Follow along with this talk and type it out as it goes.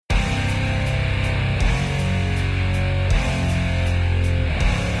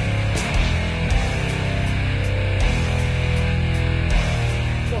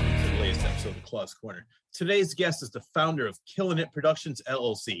Claus Corner. Today's guest is the founder of Killinit Productions,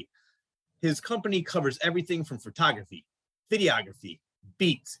 LLC. His company covers everything from photography, videography,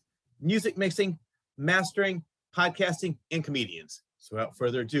 beats, music mixing, mastering, podcasting, and comedians. So without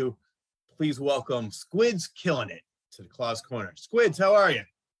further ado, please welcome Squidz Killinit to the Claus Corner. Squidz, how are you?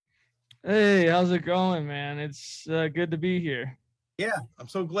 Hey, how's it going, man? It's good to be here. Yeah, I'm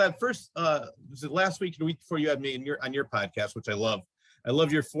so glad. First, was it last week or the week before you had me on your podcast, which I love. I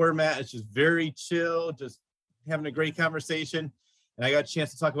love your format. It's just very chill, just having a great conversation. And I got a chance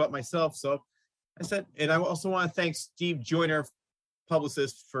to talk about myself. So I said, and I also want to thank Steve Joyner,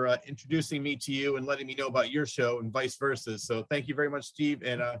 publicist, for introducing me to you and letting me know about your show and vice versa. So thank you very much, Steve.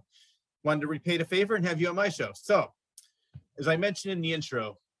 And wanted to repay the favor and have you on my show. So as I mentioned in the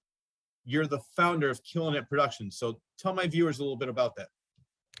intro, you're the founder of Killinit Productions. So tell my viewers a little bit about that.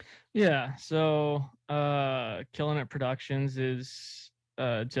 Yeah, so Killinit Productions is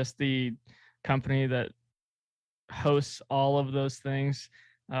just the company that hosts all of those things.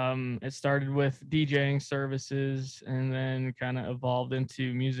 It started with DJing services and then kind of evolved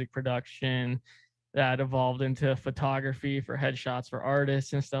into music production. That evolved into photography for headshots for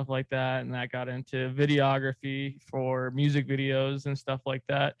artists and stuff like that. And that got into videography for music videos and stuff like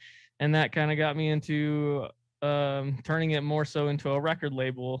that. And that kind of got me into turning it more so into a record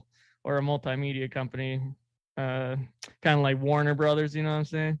label or a multimedia company, kind of like Warner Brothers, you know what I'm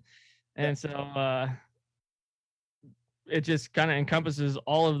saying? And so it just kind of encompasses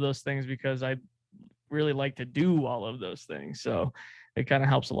all of those things because I really like to do all of those things. So it kind of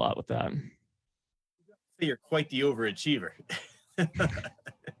helps a lot with that. You're quite the overachiever.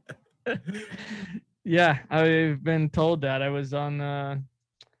 Yeah, I've been told that. I was on a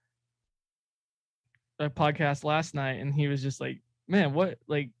podcast last night and he was just like, man, what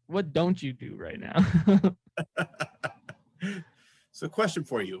don't you do right now? So question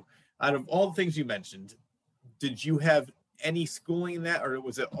for you, out of all the things you mentioned, did you have any schooling in that, or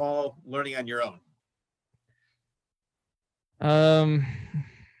was it all learning on your own?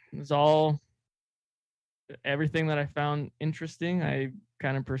 It was all everything that I found interesting. I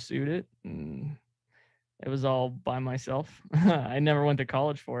kind of pursued it and it was all by myself. I never went to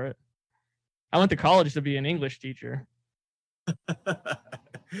college for it. I went to college to be an English teacher.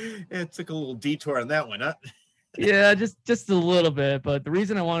 It took a little detour on that one, huh? Yeah, just a little bit. But the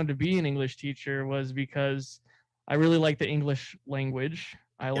reason I wanted to be an English teacher was because I really like the English language.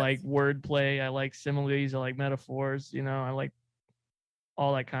 I like wordplay. I like similes. I like metaphors. You know, I like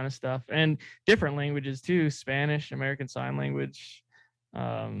all that kind of stuff. And different languages too, Spanish, American Sign Language.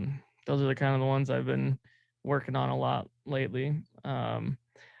 Those are the kind of the ones I've been working on a lot lately.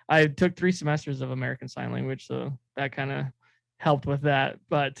 I took 3 semesters of American Sign Language, so that kind of helped with that.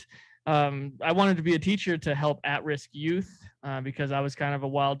 But I wanted to be a teacher to help at-risk youth because I was kind of a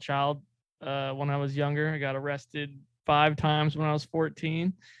wild child when I was younger. I got arrested 5 times when I was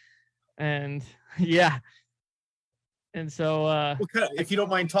 14. And yeah. And so if you don't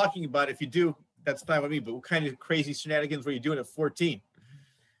mind talking about it, if you do, that's fine with me. But what kind of crazy shenanigans were you doing at 14?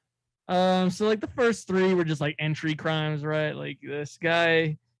 So like the first 3 were just like entry crimes, right? Like this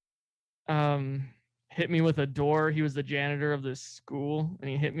guy hit me with a door. He was the janitor of this school and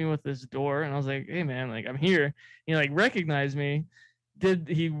he hit me with this door and I was like, hey man, like I'm here. He like recognized me.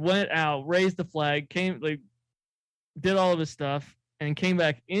 He went out, raised the flag, came like did all of his stuff and came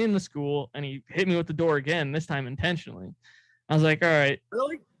back in the school and he hit me with the door again, this time intentionally. I was like, all right.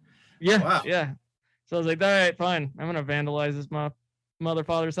 Really? Yeah. Wow. Yeah. So I was like, all right, fine. I'm gonna vandalize this mother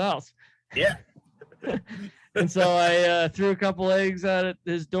father's house. Yeah. And so I threw a couple eggs at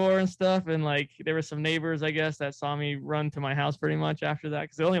his door and stuff. And like there were some neighbors, I guess, that saw me run to my house pretty much after that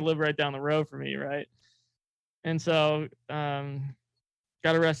because they only live right down the road from me, right? And so got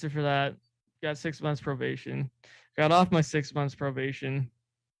arrested for that. Got 6 months probation. Got off my 6 months probation.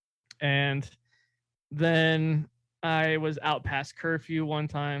 And then I was out past curfew one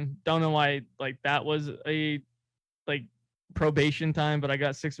time. Don't know why like that was a like probation time, but I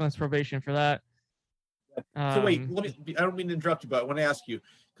got 6 months probation for that. So wait, I don't mean to interrupt you, but I want to ask you,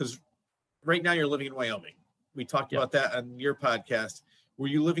 because right now you're living in Wyoming. We talked about that on your podcast. Were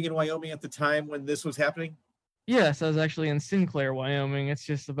you living in Wyoming at the time when this was happening? Yes, I was actually in Sinclair, Wyoming. It's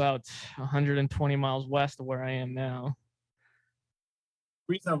just about 120 miles west of where I am now.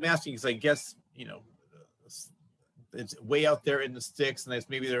 The reason I'm asking is I guess, you know, it's way out there in the sticks and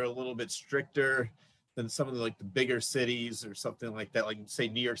maybe they're a little bit stricter than some of the bigger cities or something like that, like say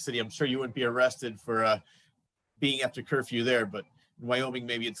New York City. I'm sure you wouldn't be arrested for being after curfew there, but in Wyoming,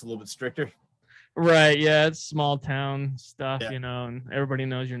 maybe it's a little bit stricter. Right. Yeah. It's small town stuff, you know, and everybody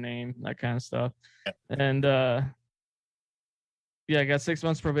knows your name, that kind of stuff. Yeah. And, I got 6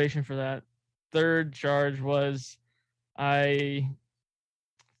 months probation for that. third charge was I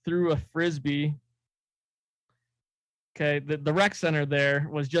threw a Frisbee. Okay, the rec center there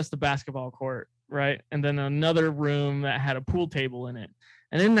was just a basketball court, right? And then another room that had a pool table in it.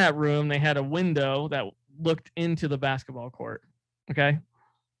 And in that room, they had a window that looked into the basketball court. Okay.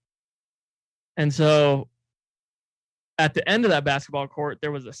 And so at the end of that basketball court,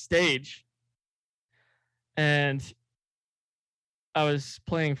 there was a stage. And I was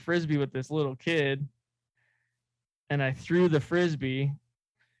playing Frisbee with this little kid. And I threw the Frisbee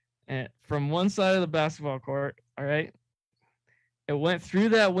from one side of the basketball court. All right. It went through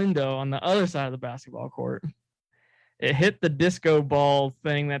that window on the other side of the basketball court. It hit the disco ball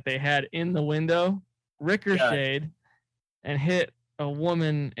thing that they had in the window, ricocheted, and hit a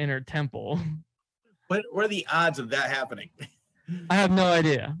woman in her temple. What are the odds of that happening? I have no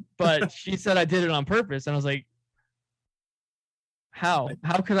idea, but she said I did it on purpose, and I was like, how?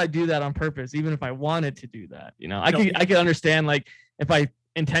 How could I do that on purpose, even if I wanted to do that? You know, I could understand, like, if I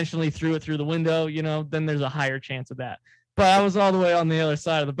intentionally threw it through the window, you know, then there's a higher chance of that. But I was all the way on the other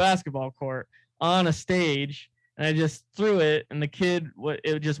side of the basketball court on a stage, and I just threw it, and the kid,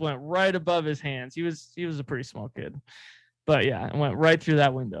 it just went right above his hands. He was a pretty small kid, but yeah, it went right through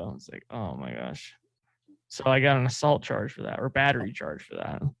that window. It's like, oh my gosh. So I got an assault charge for that, or battery charge for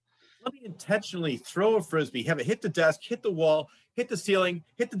that. Let me intentionally throw a Frisbee, have it hit the desk, hit the wall, hit the ceiling,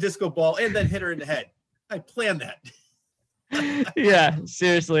 hit the disco ball, and then hit her in the head. I planned that. Yeah,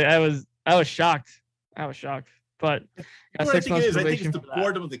 seriously, I was shocked. But I think it's the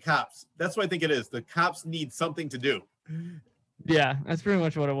boredom of the cops. That's what I think it is. The cops need something to do. Yeah, that's pretty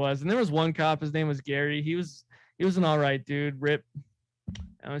much what it was. And there was one cop. His name was Gary. He was an all right dude. Rip.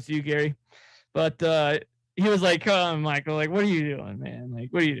 I want to see you, Gary. But he was like, "Come on, Michael. Like, what are you doing, man? Like,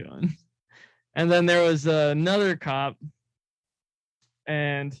 what are you doing?" And then there was another cop,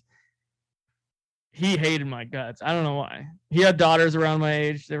 and he hated my guts. I don't know why. He had daughters around my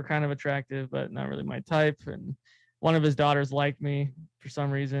age. They were kind of attractive, but not really my type. And one of his daughters liked me for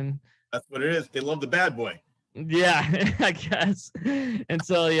some reason. That's what it is. They love the bad boy. Yeah, I guess. And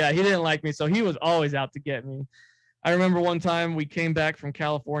so, yeah, he didn't like me. So he was always out to get me. I remember one time we came back from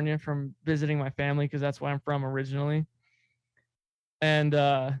California from visiting my family, because that's where I'm from originally. And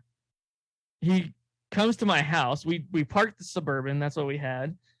he comes to my house. We parked the Suburban. That's what we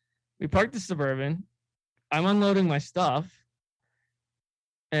had. We parked the Suburban. I'm unloading my stuff.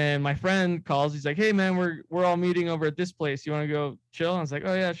 And my friend calls. He's like, "Hey, man, we're all meeting over at this place. You want to go chill?" I was like,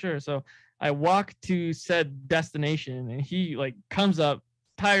 "Oh, yeah, sure." So I walk to said destination, and he, like, comes up,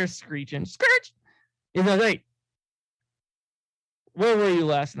 tires screeching. Screech! He's like, "Hey, where were you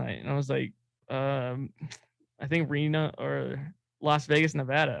last night?" And I was like, I think Reno or Las Vegas,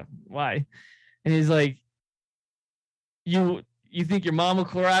 Nevada. Why? And he's like, you think your mom will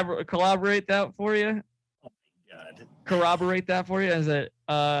corroborate that for you? Oh my God. Corroborate that for you? I said,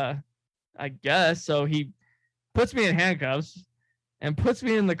 I guess. So he puts me in handcuffs and puts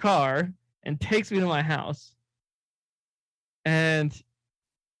me in the car and takes me to my house. And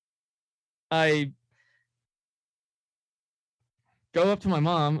I go up to my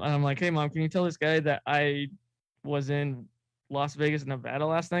mom, and I'm like, "Hey, Mom, can you tell this guy that I was in Las Vegas, Nevada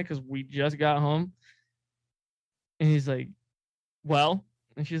last night, because we just got home?" And he's like, "Well,"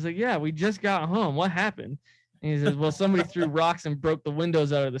 and she's like, "Yeah, we just got home. What happened?" And he says, "Well, somebody threw rocks and broke the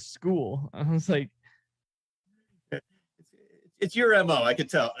windows out of the school." I was like, "It's your MO. I could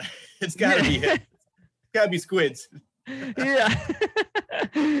tell. It's got to be him. It's got to be Squidz." Yeah.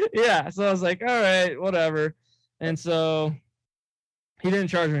 Yeah. So I was like, "All right, whatever." And so he didn't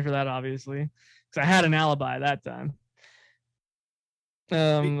charge me for that, obviously, because I had an alibi that time.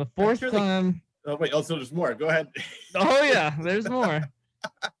 The fourth time. Oh, wait. Also, there's more. Go ahead. Oh, yeah. There's more.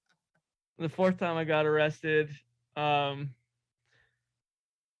 The fourth time I got arrested, I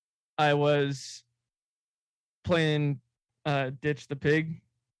was playing Ditch the Pig,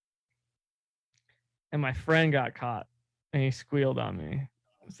 and my friend got caught, and he squealed on me.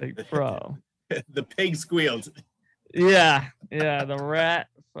 It's like, bro. The pig squealed. Yeah. The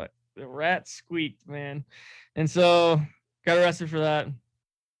rat squeaked, man. And so got arrested for that.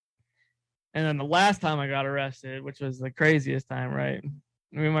 And then the last time I got arrested, which was the craziest time, right?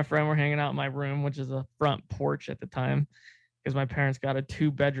 Me and my friend were hanging out in my room, which is a front porch at the time, because my parents got a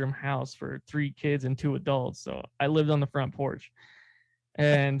 2-bedroom house for 3 kids and 2 adults. So I lived on the front porch.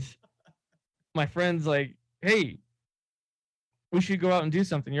 And my friend's like, "Hey, we should go out and do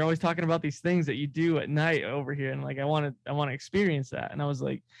something. You're always talking about these things that you do at night over here. And like, I want to experience that." And I was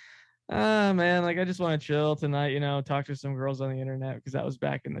like, man, like, I just want to chill tonight, you know, talk to some girls on the internet, because that was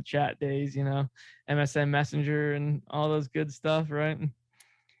back in the chat days, you know, MSN Messenger and all those good stuff, right?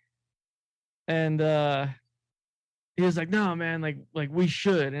 And he was like, no, man, like we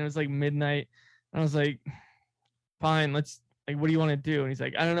should. And it was like midnight. And I was like, fine, let's, like, what do you want to do? And he's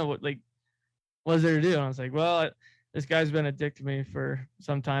like, I don't know, what is there to do? And I was like, well, this guy's been a dick to me for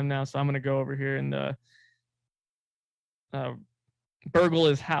some time now, so I'm gonna go over here and burgle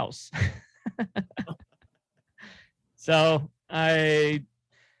his house. So I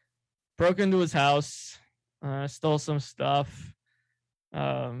broke into his house, stole some stuff,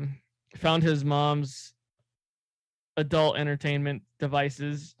 found his mom's adult entertainment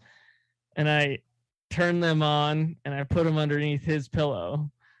devices, and I turned them on and I put them underneath his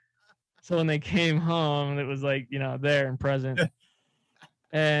pillow. So when they came home, it was like, there and present.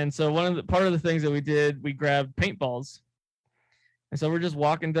 And so part of the things that we did, we grabbed paintballs. And so we're just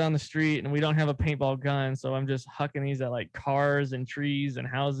walking down the street and we don't have a paintball gun. So I'm just hucking these at like cars and trees and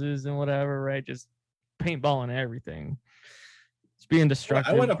houses and whatever, right? Just paintballing everything. It's being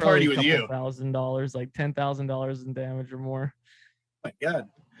destructive. I want to party with you. $1,000, like $10,000 in damage or more. Oh my God.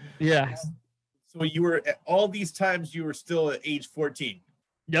 Yeah. So you were, all these times you were still at age 14.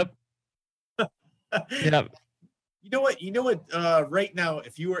 Yep. Yep. You know what? Right now,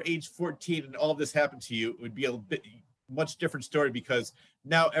 if you were age 14 and all of this happened to you, it would be a bit much different story, because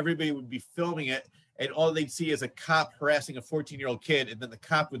now everybody would be filming it and all they'd see is a cop harassing a 14-year-old kid, and then the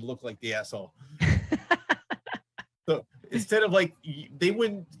cop would look like the asshole. So instead of like, they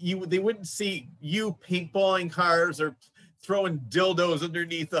wouldn't see you paintballing cars or throwing dildos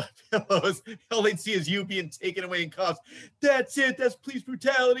underneath the pillows. All they'd see is you being taken away in cuffs. That's it. That's police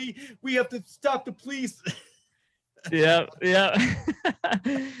brutality. We have to stop the police. Yeah.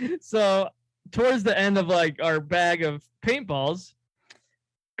 So towards the end of like our bag of paintballs,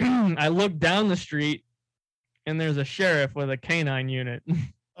 I looked down the street and there's a sheriff with a canine unit.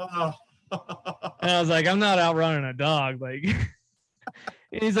 Oh. And I was like, I'm not outrunning a dog. Like,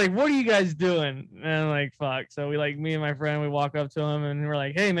 and he's like, what are you guys doing? And I'm like, fuck. So me and my friend, we walk up to him and we're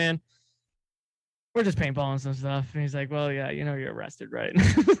like, hey man, we're just paintballing some stuff. And he's like, well, yeah, you're arrested, right?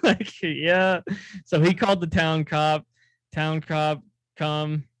 Like, yeah. So he called the town cop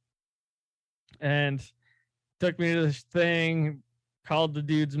come and took me to this thing, called the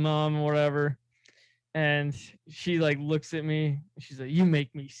dude's mom or whatever. And she like looks at me. She's like, you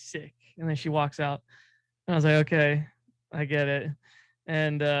make me sick. And then she walks out. And I was like, okay, I get it.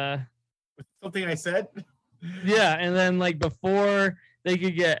 And something I said? Yeah. And then like before they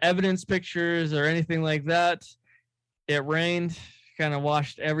could get evidence pictures or anything like that, it rained, kind of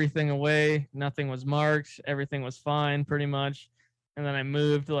washed everything away. Nothing was marked. Everything was fine pretty much. And then I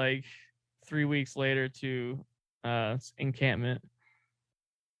moved like 3 weeks later to encampment.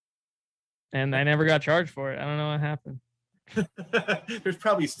 And I never got charged for it. I don't know what happened. There's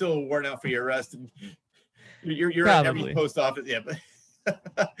probably still a warrant out for your arrest, and you're at every post office. Yeah, but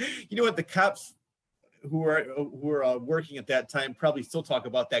you know what? The cops who were working at that time probably still talk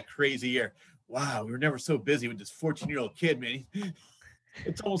about that crazy year. Wow, we were never so busy with this 14-year-old kid, man.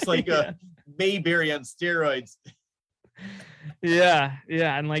 It's almost like Mayberry on steroids. Yeah,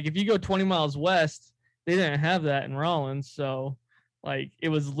 and like if you go 20 miles west, they didn't have that in Rollins, so like it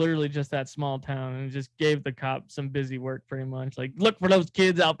was literally just that small town, and it just gave the cop some busy work pretty much. Like, look for those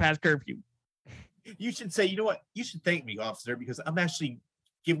kids out past curfew. You should say, you know what? You should thank me, officer, because I'm actually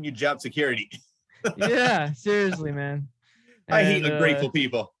giving you job security. Yeah, seriously, man. I hate ungrateful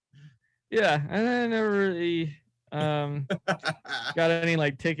people. Yeah, and I never really got any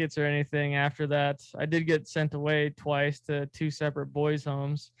like tickets or anything after that. I did get sent away twice to 2 separate boys'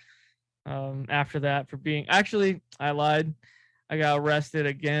 homes after that for being, actually, I lied. I got arrested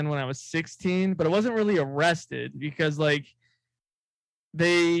again when I was 16, but I wasn't really arrested because like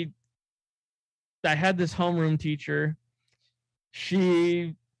I had this homeroom teacher.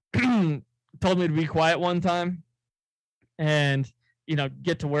 She told me to be quiet one time and,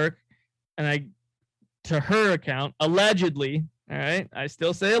 get to work. And to her account, allegedly, all right, I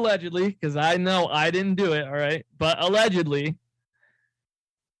still say allegedly because I know I didn't do it, all right, but allegedly,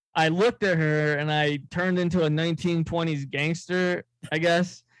 I looked at her and I turned into a 1920s gangster, I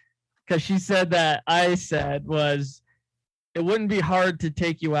guess, because she said that I said was, it wouldn't be hard to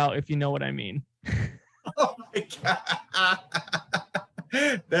take you out if you know what I mean. Oh my God.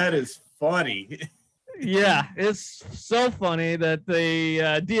 That is funny. Yeah, it's so funny that the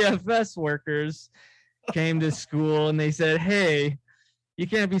DFS workers came to school and they said, hey, you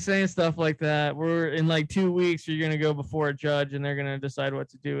can't be saying stuff like that. We're in like 2 weeks, you're going to go before a judge and they're going to decide what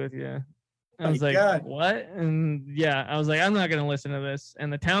to do with you. I was like, God. What? And yeah, I was like, I'm not going to listen to this.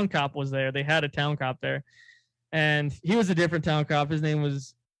 And the town cop was there. They had a town cop there. And he was a different town cop. His name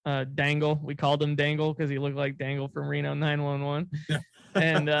was Dangle. We called him Dangle because he looked like Dangle from Reno 911.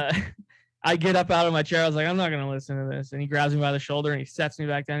 And I get up out of my chair. I was like, I'm not going to listen to this. And he grabs me by the shoulder and he sets me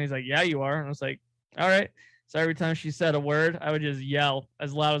back down. He's like, yeah, you are. And I was like, all right. So every time she said a word, I would just yell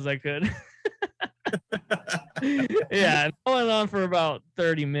as loud as I could. Yeah. And that went on for about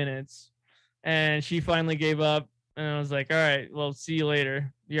 30 minutes. And she finally gave up. And I was like, all right, well, see you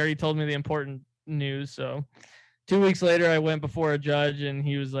later. You already told me the important news. So 2 weeks later, I went before a judge and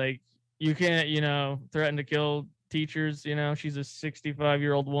he was like, you can't, threaten to kill teachers. She's a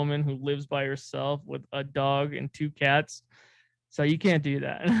 65-year-old woman who lives by herself with a dog and 2 cats. So you can't do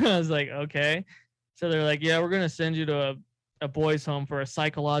that. And I was like, okay. So they're like, yeah, we're going to send you to a boys' home for a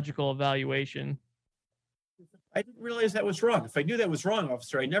psychological evaluation. I didn't realize that was wrong. If I knew that was wrong,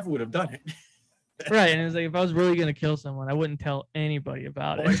 officer, I never would have done it. Right. And it's like, if I was really going to kill someone, I wouldn't tell anybody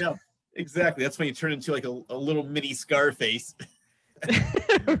about it. I know. Exactly. That's when you turn into like a little mini Scarface.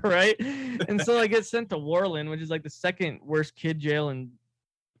 Right. And so I get sent to Warland, which is like the second worst kid jail in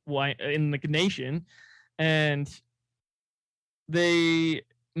the nation. And they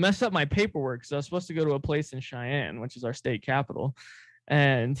messed up my paperwork. So I was supposed to go to a place in Cheyenne, which is our state capital.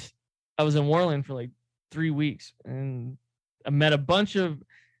 And I was in Warland for like 3 weeks. And I met a bunch of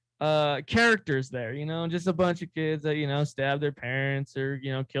characters there, just a bunch of kids that, stabbed their parents or,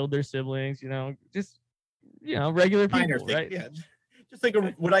 killed their siblings, just, regular people, right? Yeah. Just like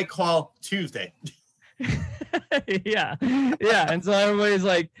what I call Tuesday. Yeah. And so everybody's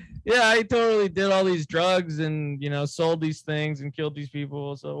like, yeah, I totally did all these drugs and, sold these things and killed these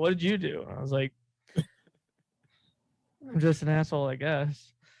people. So what did you do? And I was like, I'm just an asshole, I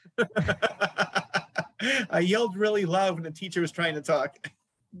guess. I yelled really loud when the teacher was trying to talk.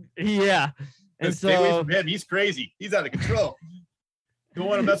 Yeah. And stay away from him. He's crazy. He's out of control. Don't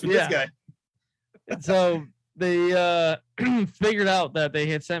want to mess with this guy. And so they figured out that they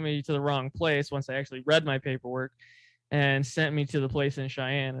had sent me to the wrong place once I actually read my paperwork and sent me to the place in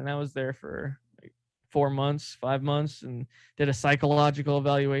Cheyenne. And I was there for like 4 months, 5 months, and did a psychological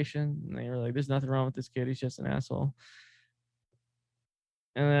evaluation. And they were like, there's nothing wrong with this kid. He's just an asshole.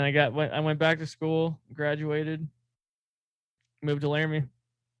 And then I went back to school, graduated, moved to Laramie.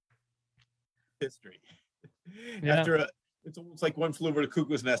 History. Yeah. After it's almost like One Flew Over the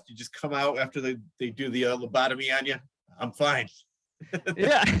Cuckoo's Nest. You just come out after they do the lobotomy on you. I'm fine.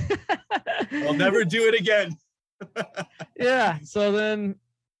 Yeah. I'll never do it again. Yeah. So then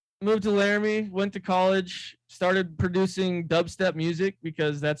moved to Laramie, went to college, started producing dubstep music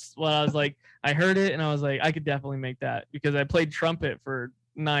because that's what I was like. I heard it and I was like, I could definitely make that because I played trumpet for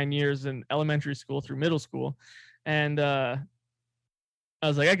 9 years in elementary school through middle school. And I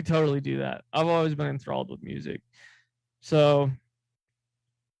was like, I could totally do that. I've always been enthralled with music. So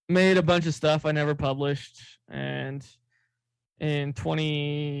made a bunch of stuff I never published. And in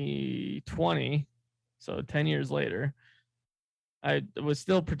 2020, so 10 years later, I was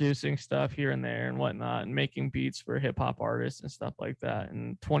still producing stuff here and there and whatnot and making beats for hip hop artists and stuff like that.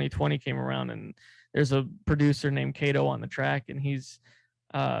 And 2020 came around and there's a producer named Kato on the track and he's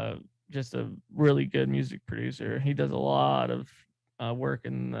just a really good music producer. He does a lot of work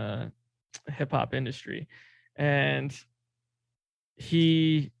in the hip hop industry. And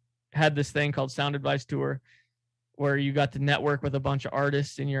he had this thing called Sound Advice Tour where you got to network with a bunch of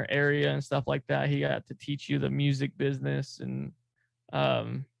artists in your area and stuff like that. He got to teach you the music business and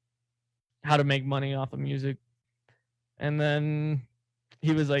how to make money off of music. And then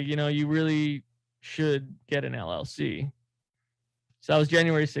he was like, you really should get an LLC. So that was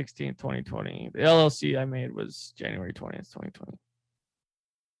January 16th, 2020. The LLC I made was January 20th, 2020.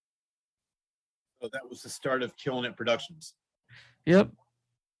 So that was the start of Killinit Productions. Yep.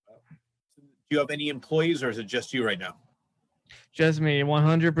 Do you have any employees or is it just you right now? Just me,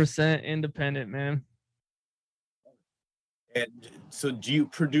 100% independent, man. And so do you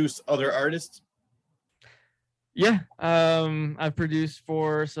produce other artists? Yeah. I've produced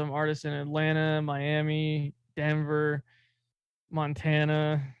for some artists in Atlanta, Miami, Denver,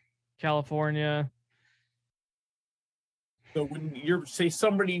 Montana, California. So when you're, say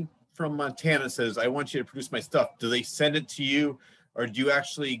somebody from Montana says, I want you to produce my stuff, do they send it to you or do you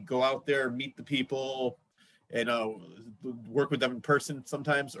actually go out there, meet the people and work with them in person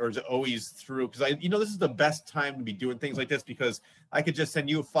sometimes? Or is it always through? Because this is the best time to be doing things like this because I could just send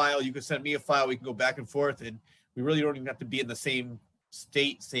you a file. You could send me a file. We can go back and forth and we really don't even have to be in the same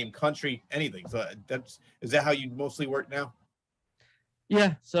state, same country, anything. So is that how you mostly work now?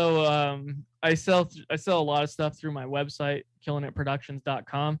 Yeah. So I sell a lot of stuff through my website,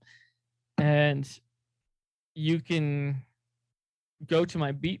 killinitproductions.com. And you can go to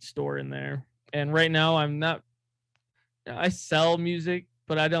my beat store in there. And right now I sell music,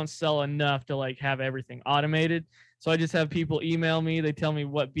 but I don't sell enough to like have everything automated. So I just have people email me. They tell me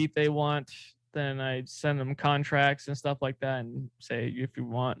what beat they want. Then I send them contracts and stuff like that and say, if you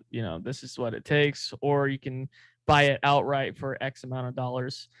want, you know, this is what it takes, or you can buy it outright for X amount of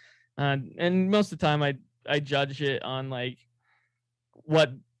dollars. And most of the time I judge it on like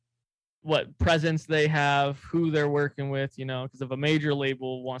what presence they have, who they're working with, you know, because if a major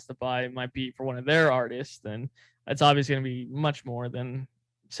label wants to buy my beat for one of their artists, then it's obviously going to be much more than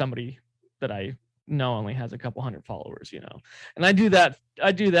somebody that I know only has a couple hundred followers, you know. And I do that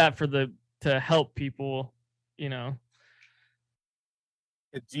for to help people, you know.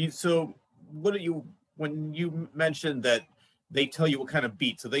 So what do you, when you mentioned that they tell you what kind of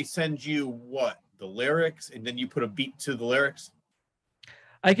beat, so they send you what, the lyrics, and then you put a beat to the lyrics?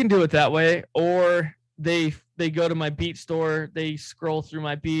 I can do it that way, or they go to my beat store, they scroll through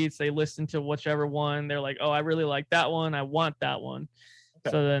my beats, they listen to whichever one, they're like, oh, I really like that one, I want that one.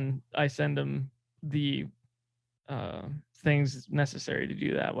 Okay. So then I send them the things necessary to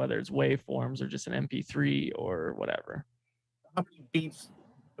do that, whether it's waveforms or just an MP3 or whatever. How many beats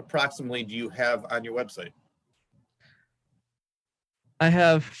approximately do you have on your website? I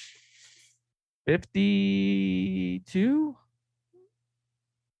have 52.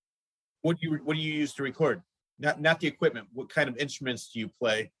 What do you use to record? Not the equipment. What kind of instruments do you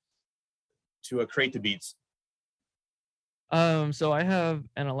play to create the beats? So I have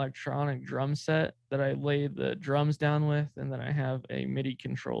an electronic drum set that I lay the drums down with, and then I have a MIDI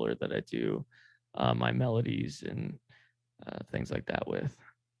controller that I do my melodies and things like that with.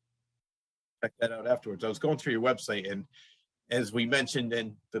 Check that out afterwards. I was going through your website, and as we mentioned,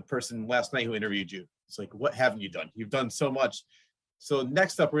 and the person last night who interviewed you, it's like, what haven't you done? You've done so much. So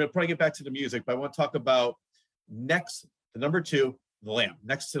next up, we're going to probably get back to the music, but I want to talk about the number 2, the lamp.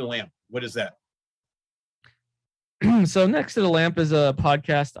 Next to the lamp. What is that? So Next to the Lamp is a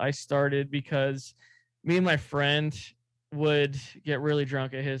podcast I started because me and my friend would get really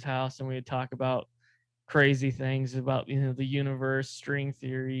drunk at his house and we would talk about crazy things about, you know, the universe, string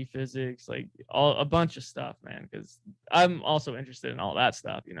theory, physics, like a bunch of stuff, man, because I'm also interested in all that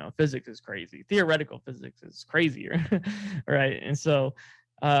stuff. You know, physics is crazy. Theoretical physics is crazier. Right. And so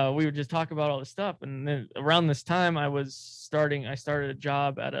we would just talk about all this stuff. And then around this time I started a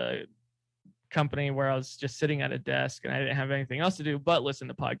job at a company where I was just sitting at a desk and I didn't have anything else to do but listen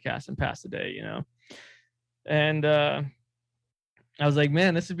to podcasts and pass the day, you know. And I was like,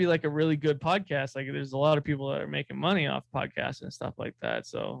 man, this would be like a really good podcast. Like there's a lot of people that are making money off podcasts and stuff like that.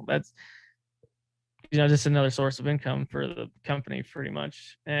 So that's, you know, just another source of income for the company pretty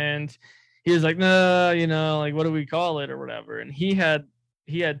much. And he was like, no, you know, like what do we call it or whatever. And he had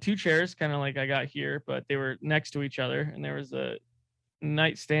 2 chairs kind of like I got here, but they were next to each other and there was a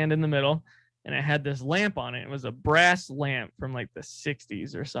nightstand in the middle. And it had this lamp on it. It was a brass lamp from like the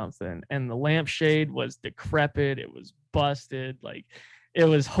 60s or something. And the lampshade was decrepit. It was busted. Like it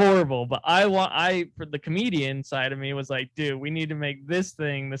was horrible. But for the comedian side of me was like, dude, we need to make this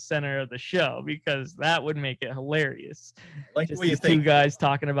thing the center of the show because that would make it hilarious. Like just these 2 guys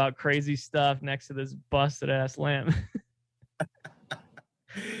talking about crazy stuff next to this busted ass lamp.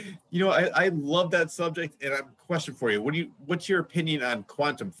 You know, I love that subject. And I have a question for you. What's your opinion on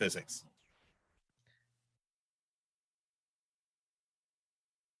quantum physics?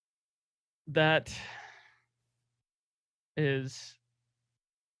 That is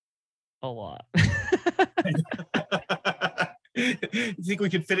a lot. You think we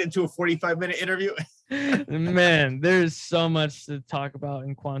could fit it into a 45-minute interview? Man, there's so much to talk about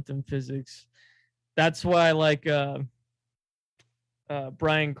in quantum physics. That's why I like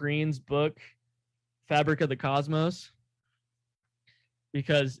Brian Greene's book, Fabric of the Cosmos,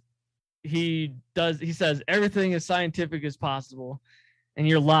 because he says everything as scientific as possible. And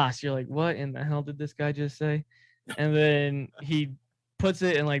you're lost. You're like, what in the hell did this guy just say? And then he puts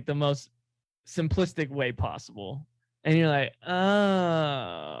it in like the most simplistic way possible. And you're like,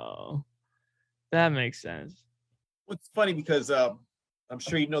 oh, that makes sense. What's funny because I'm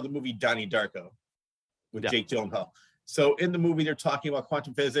sure you know the movie Donnie Darko with Jake Gyllenhaal. So in the movie, they're talking about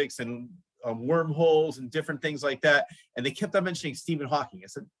quantum physics and wormholes and different things like that. And they kept on mentioning Stephen Hawking. I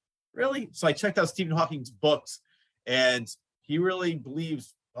said, really? So I checked out Stephen Hawking's books and he really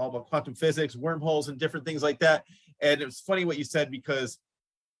believes all about quantum physics, wormholes, and different things like that. And it was funny what you said because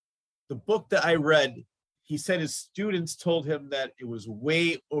the book that I read, he said his students told him that it was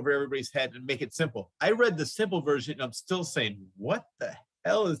way over everybody's head and make it simple. I read the simple version and I'm still saying, what the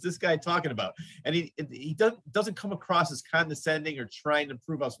hell is this guy talking about? And he doesn't come across as condescending or trying to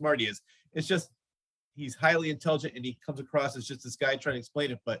prove how smart he is. It's just he's highly intelligent and he comes across as just this guy trying to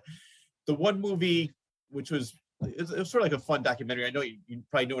explain it. But the one movie, which was it was sort of like a fun documentary. I know you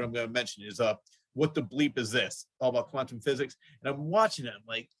probably know what I'm going to mention is What the Bleep Is This? All about quantum physics. And I'm watching it. I'm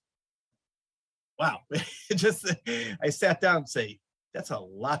like, wow. I sat down and say, that's a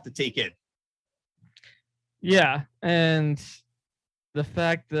lot to take in. Yeah. And the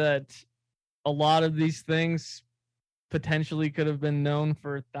fact that a lot of these things potentially could have been known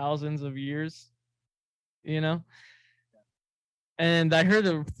for thousands of years, you know? And I heard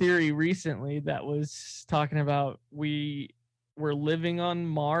a theory recently that was talking about we were living on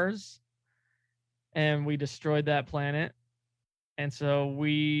Mars and we destroyed that planet. And so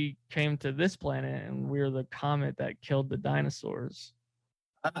we came to this planet and we were the comet that killed the dinosaurs.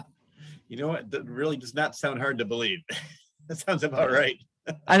 You know what? That really does not sound hard to believe. That sounds about right.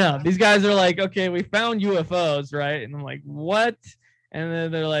 I know. These guys are like, okay, we found UFOs, right? And I'm like, what? And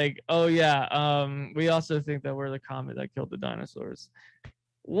then they're like, oh yeah, we also think that we're the comet that killed the dinosaurs.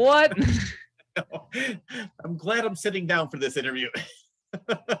 What? I'm glad I'm sitting down for this interview.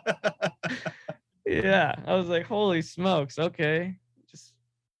 Yeah, I was like, holy smokes, okay. Just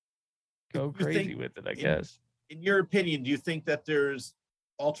go crazy with it, I guess. In your opinion, do you think that there's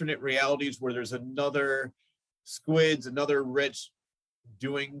alternate realities where there's another Squidz, another Rich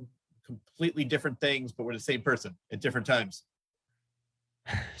doing completely different things, but we're the same person at different times?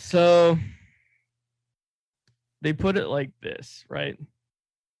 So they put it like this, right?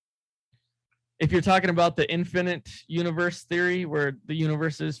 If you're talking about the infinite universe theory, where the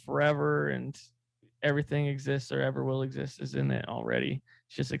universe is forever and everything exists or ever will exist is in it already,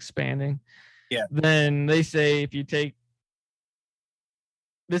 it's just expanding. Yeah. Then they say if you take,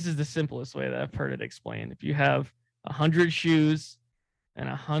 this is the simplest way that I've heard it explained. If you have 100 shoes and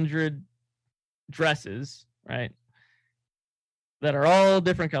 100 dresses, right, that are all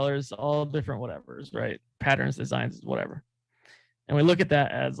different colors, all different whatevers, right? Patterns, designs, whatever. And we look at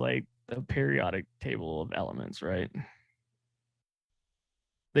that as like the periodic table of elements, right?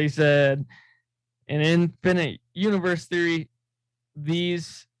 They said in infinite universe theory,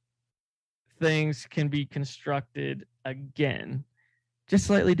 these things can be constructed again, just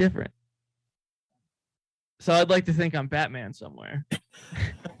slightly different. So I'd like to think I'm Batman somewhere.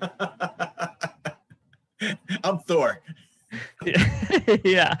 I'm Thor.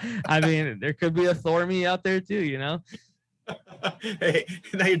 Yeah, I mean, there could be a Thor me out there too, you know. Hey,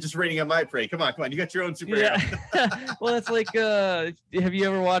 now you're just raining on my parade. Come on, you got your own superhero. Yeah. Well, it's like, have you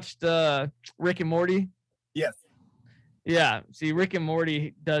ever watched Rick and Morty? Yes. Yeah. See, Rick and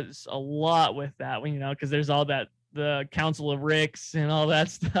Morty does a lot with that, when because there's all that, the Council of Ricks and all that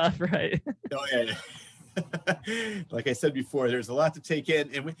stuff, right? Oh yeah. Like I said before, there's a lot to take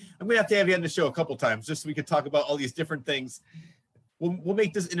in, and I'm gonna have to have you on the show a couple times just so we can talk about all these different things. We'll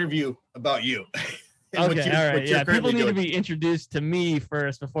make this interview about you. Okay, all right. Yeah, people need to be introduced to me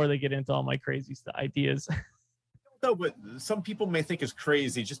first before they get into all my crazy ideas. No, but some people may think it's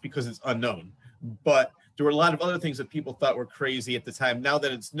crazy just because it's unknown. But there were a lot of other things that people thought were crazy at the time. Now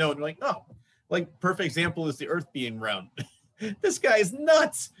that it's known, like, oh, like perfect example is the Earth being round. This guy is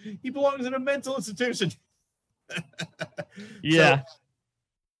nuts. He belongs in a mental institution. Yeah. So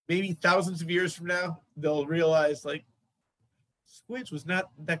maybe thousands of years from now, they'll realize like Squidz was not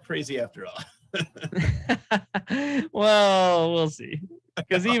that crazy after all. Well, we'll see.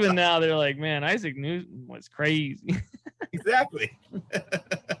 Because even now they're like, man, Isaac Newton was crazy. Exactly.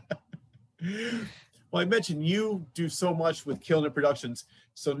 Well, I mentioned you do so much with Killinit Productions.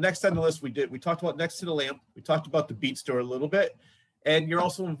 So next on the list, we talked about Next to the Lamp. We talked about the Beat Store a little bit. And you're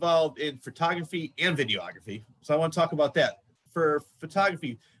also involved in photography and videography. So I want to talk about that. For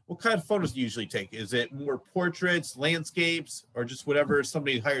photography, what kind of photos do you usually take? Is it more portraits, landscapes, or just whatever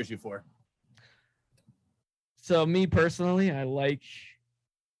somebody hires you for? So me personally, I like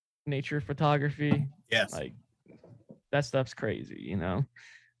nature photography. Yes. Like that stuff's crazy,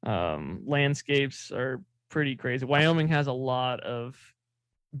 Landscapes are pretty crazy. Wyoming has a lot of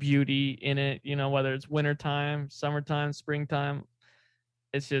beauty in it, whether it's wintertime, summertime, springtime.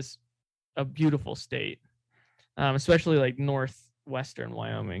 It's just a beautiful state, especially like northwestern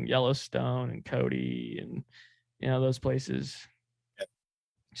Wyoming, Yellowstone and Cody and, those places.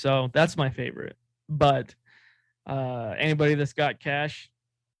 So that's my favorite. But anybody that's got cash,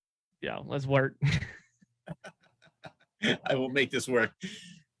 yeah, let's work. I will make this work.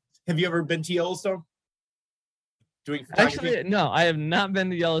 Have you ever been to Yellowstone? Doing photography? Actually, no, I have not been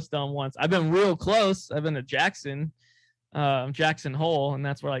to Yellowstone once. I've been real close. I've been to Jackson Hole, and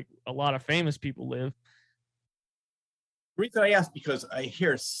that's where like a lot of famous people live. The reason I ask, because I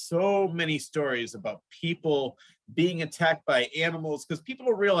hear so many stories about people being attacked by animals, because people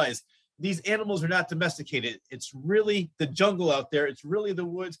don't realize these animals are not domesticated. It's really the jungle out there. It's really the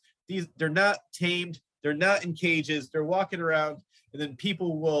woods. They're not tamed. They're not in cages. They're walking around, and then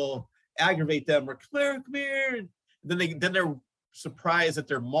people will aggravate them or come here. And then they're surprised that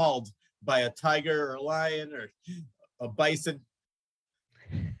they're mauled by a tiger or a lion or a bison.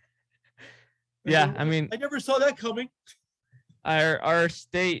 Yeah, I mean, I never saw that coming. Our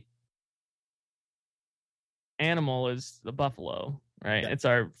state animal is the buffalo, right? Yeah. It's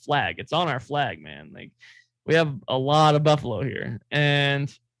our flag. It's on our flag, man. Like, we have a lot of buffalo here.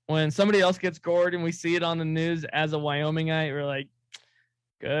 And when somebody else gets gored and we see it on the news as a Wyomingite, we're like,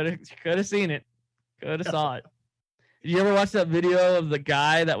 could have seen it. Could have saw it. Did you ever watch that video of the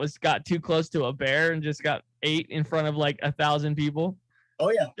guy that got too close to a bear and just got ate in front of like 1,000 people?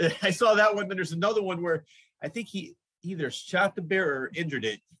 Oh yeah, I saw that one. Then there's another one where I think he either shot the bear or injured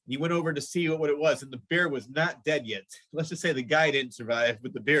it. He went over to see what it was, and the bear was not dead yet. Let's just say the guy didn't survive,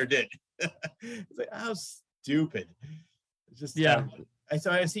 but the bear did. It's like, how stupid. It's just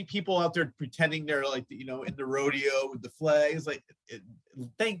I see people out there pretending they're like, in the rodeo with the flags. Like,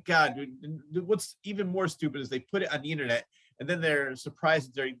 thank God. What's even more stupid is they put it on the internet and then they're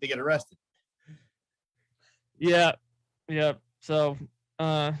surprised that they get arrested. Yeah. So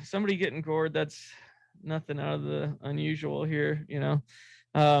somebody getting gored, that's nothing out of the unusual here,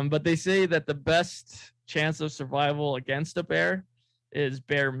 but they say that the best chance of survival against a bear is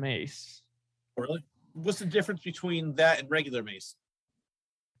bear mace. Really? What's the difference between that and regular mace?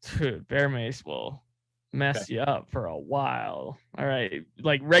 Dude, bear mace will mess you up for a while. All right.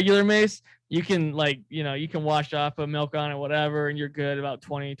 Like regular mace, you can you can wash off, put milk on it, whatever, and you're good about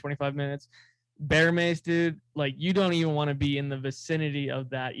 20, 25 minutes. Bear mace, dude, like you don't even want to be in the vicinity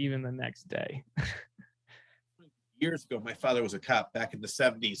of that even the next day. Years ago, my father was a cop back in the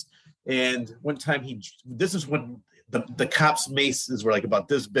 70s. And one time this is when the cops' maces were like about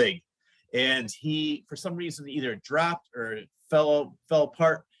this big. And he, for some reason, either dropped or fell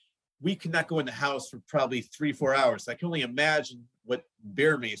apart. We could not go in the house for probably 3-4 hours. I can only imagine what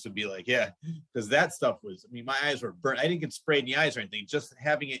bear mace would be like. Yeah, because that stuff was, my eyes were burnt. I didn't get sprayed in the eyes or anything. Just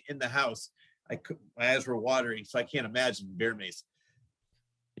having it in the house, my eyes were watering. So I can't imagine bear mace.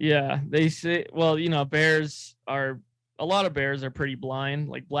 Yeah, they say, well, a lot of bears are pretty blind,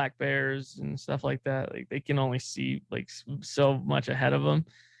 like black bears and stuff like that. Like they can only see like so much ahead of them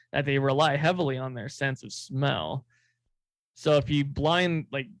that they rely heavily on their sense of smell. So if you blind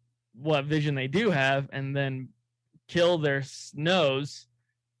like what vision they do have and then kill their nose,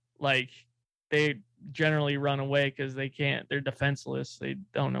 like they generally run away because they're defenseless. They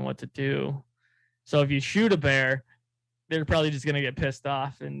don't know what to do. So if you shoot a bear, they're probably just going to get pissed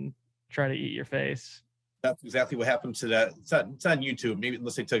off and try to eat your face. That's exactly what happened to that. It's on YouTube, maybe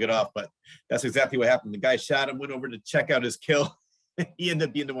unless they took it off, but that's exactly what happened. The guy shot him, went over to check out his kill. He ended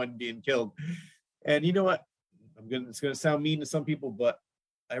up being the one being killed. And you know what? It's going to sound mean to some people, but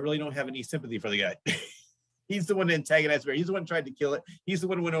I really don't have any sympathy for the guy. He's the one that antagonized bear. He's the one who tried to kill it. He's the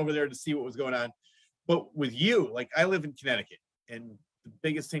one who went over there to see what was going on. But with you, like I live in Connecticut, and the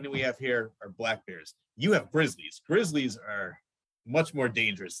biggest thing that we have here are black bears. You have grizzlies. Grizzlies are much more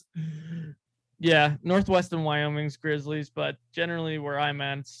dangerous. Yeah, northwestern Wyoming's grizzlies, but generally where I'm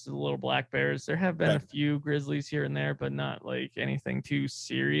at, it's the little black bears. There have been a few grizzlies here and there, but not like anything too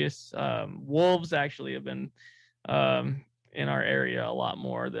serious. Wolves actually have been in our area a lot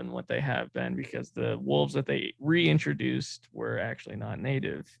more than what they have been because the wolves that they reintroduced were actually not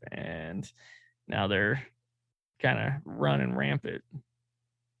native, and now they're kind of running rampant.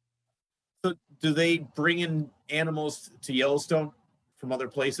 So do they bring in animals to Yellowstone from other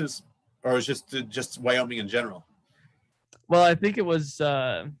places? Or is just Wyoming in general? Well, I think it was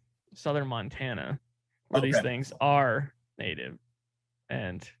southern Montana where these things are native.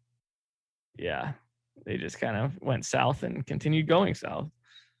 And yeah, they just kind of went south and continued going south.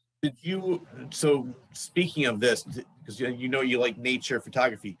 So speaking of this, because you like nature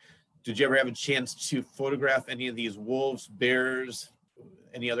photography, did you ever have a chance to photograph any of these wolves, bears,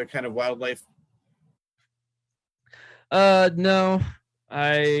 any other kind of wildlife? No,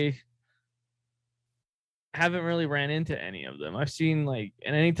 I haven't really ran into any of them. I've seen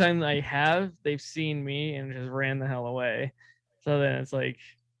and anytime I have, they've seen me and just ran the hell away. So then it's like,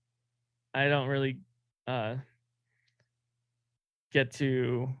 I don't really get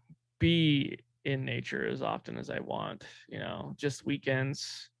to be in nature as often as I want, just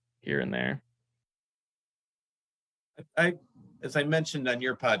weekends here and there. As I mentioned on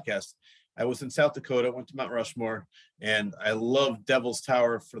your podcast, I was in South Dakota, went to Mount Rushmore, and I love Devil's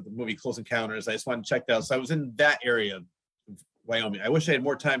Tower for the movie Close Encounters. I just wanted to check that out. So I was in that area of Wyoming. I wish I had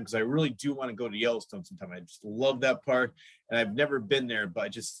more time because I really do want to go to Yellowstone sometime. I just love that park, and I've never been there,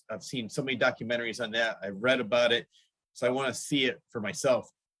 but I've seen so many documentaries on that. I've read about it, so I want to see it for myself.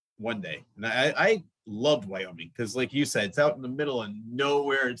 one day. And I loved Wyoming because, like you said, it's out in the middle of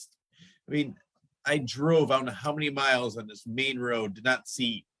nowhere. I drove, I don't know how many miles on this main road, did not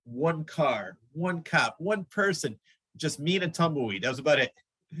see one car, one cop, one person, just me and a tumbleweed. That was about it.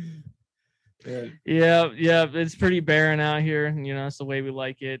 Yeah, it's pretty barren out here. It's the way we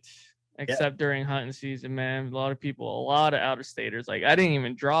like it. Except during hunting season, man. A lot of out-of-staters. Like, I didn't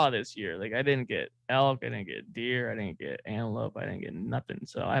even draw this year. Like, I didn't get elk, I didn't get deer, I didn't get antelope, I didn't get nothing.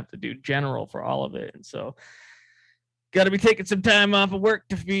 So I have to do general for all of it. And so got to be taking some time off of work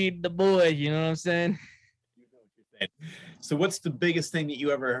to feed the boy. You know what I'm saying? So what's the biggest thing that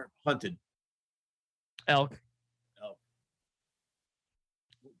you ever hunted? Elk.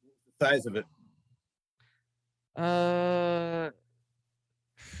 What's the size of it?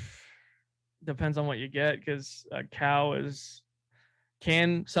 Depends on what you get, because a cow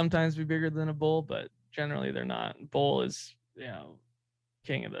can sometimes be bigger than a bull, but generally they're not. Bull is,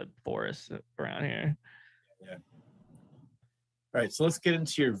 king of the forest around here. Yeah. All right, so let's get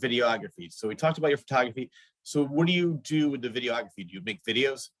into your videography. So we talked about your photography. So what do you do with the videography? Do you make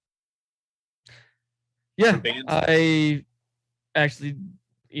videos? Yeah, I actually,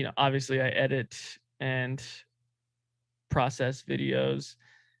 obviously I edit and process videos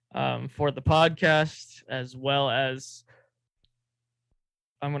for the podcast, as well as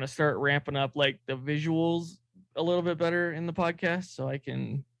I'm going to start ramping up like the visuals a little bit better in the podcast, so I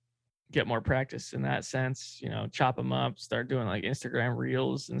can get more practice in that sense, chop them up, start doing like Instagram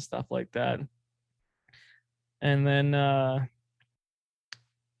reels and stuff like that. And then I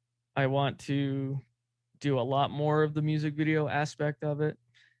want to do a lot more of the music video aspect of it.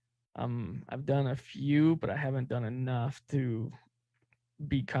 I've done a few, but I haven't done enough to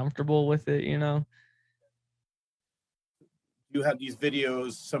be comfortable with it, You have these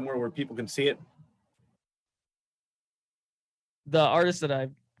videos somewhere where people can see it? The artists that I've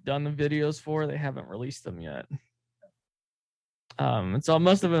done the videos for, they haven't released them yet. And so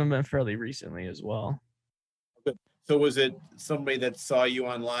most of them have been fairly recently as well. Okay. So was it somebody that saw you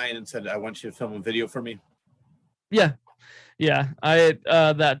online and said, I want you to film a video for me? Yeah. I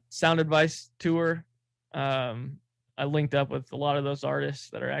that Sound Advice tour, I linked up with a lot of those artists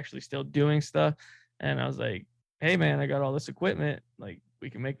that are actually still doing stuff, and I was like, hey man, I got all this equipment, like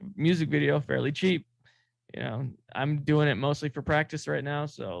we can make a music video fairly cheap. I'm doing it mostly for practice right now,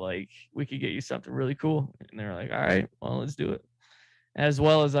 so like we could get you something really cool. And they're like, all right, well, let's do it. As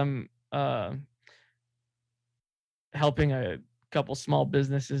well as I'm helping a couple small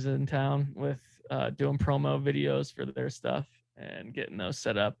businesses in town with doing promo videos for their stuff and getting those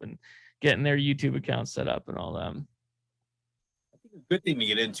set up and getting their YouTube accounts set up and all that. I think a good thing to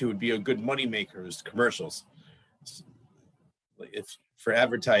get into would be a good money maker is commercials. If for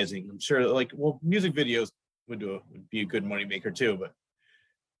advertising, I'm sure music videos would be a good money maker too. But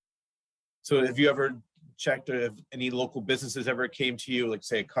so have you ever checked if any local businesses ever came to you, like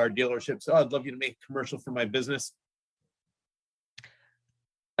say a car dealership, so I'd love you to make a commercial for my business?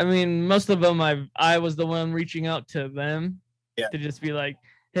 I mean, most of them I was the one reaching out to them to just be like,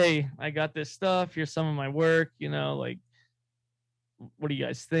 hey, I got this stuff, here's some of my work, like what do you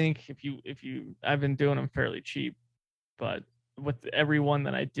guys think? If you I've been doing them fairly cheap, but with every one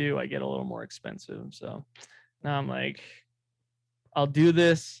that I do, I get a little more expensive. So now I'm like, I'll do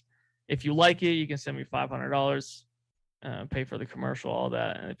this. If you like it, you can send me $500, pay for the commercial, all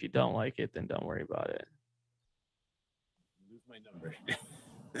that. And if you don't like it, then don't worry about it. Lose my number.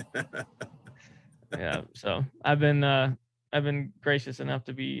 Yeah. So I've been gracious enough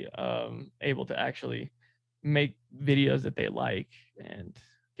to be able to actually make videos that they like and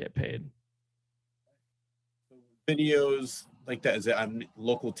get paid. Videos like that, is it on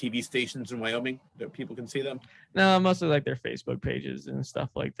local TV stations in Wyoming that people can see them? No, mostly like their Facebook pages and stuff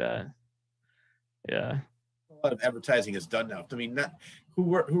like that. Yeah. A lot of advertising is done now. I mean, not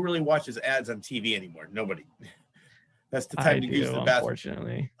who really watches ads on TV anymore? Nobody. That's the time to use the bathroom.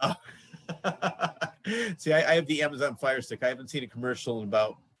 Unfortunately. Oh. See, I have the Amazon Fire Stick. I haven't seen a commercial in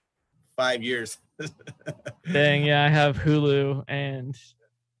about 5 years. Dang, yeah, I have Hulu and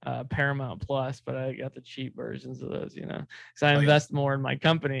Paramount Plus, but I got the cheap versions of those, because I invest more in my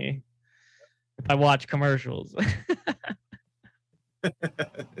company if I watch commercials.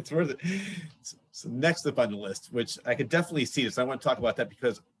 It's worth it. So next up on the list, which I could definitely see this, I want to talk about that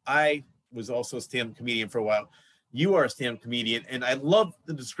because I was also a stand-up comedian for a while. You are a stand-up comedian, and I love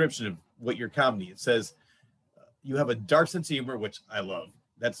the description of what your comedy. It says you have a dark sense of humor, which I love.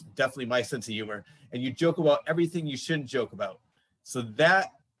 That's definitely my sense of humor. And you joke about everything you shouldn't joke about. So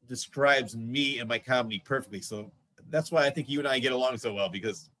that describes me and my comedy perfectly. So that's why I think you and I get along so well,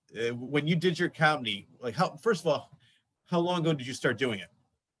 because when you did your comedy, like first of all, how long ago did you start doing it?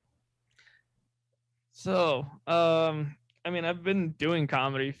 So, I mean, I've been doing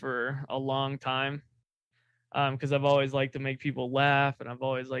comedy for a long time, because I've always liked to make people laugh, and I've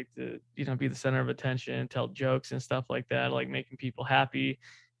always liked to, be the center of attention, tell jokes and stuff like that. I like making people happy.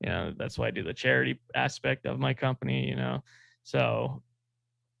 That's why I do the charity aspect of my company. So,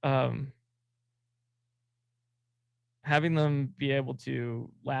 um, having them be able to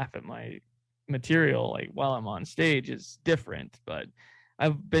laugh at my material like while I'm on stage is different, but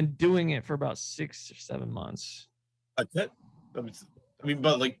I've been doing it for about 6 or 7 months. That's it.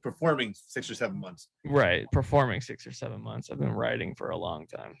 But like performing 6 or 7 months. Right, performing 6 or 7 months. I've been writing for a long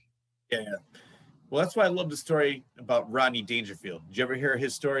time. Yeah. Well, that's why I love the story about Rodney Dangerfield. Did you ever hear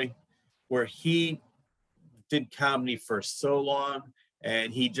his story where he did comedy for so long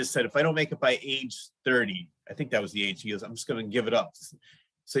and he just said, if I don't make it by age 30, I think that was the age, he goes, I'm just going to give it up.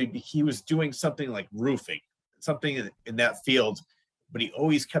 So he was doing something like roofing, something in that field, but he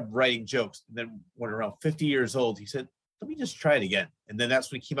always kept writing jokes. And then when around 50 years old, he said, let me just try it again. And then that's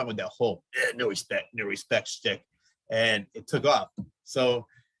when he came out with that whole no respect shtick. And it took off. So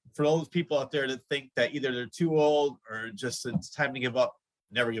for all those people out there that think that either they're too old or just it's time to give up,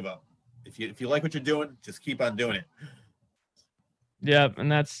 never give up. If you like what you're doing, just keep on doing it. Yeah,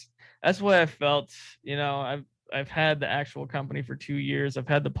 and that's why I felt, I've had the actual company for 2 years. I've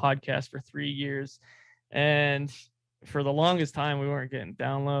had the podcast for 3 years. And for the longest time, we weren't getting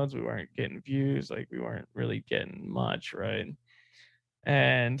downloads. We weren't getting views. Like, we weren't really getting much, right?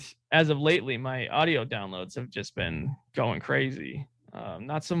 And as of lately, my audio downloads have just been going crazy.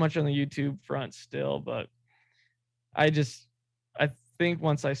 Not so much on the YouTube front still, but I think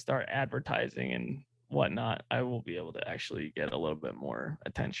once I start advertising and whatnot, I will be able to actually get a little bit more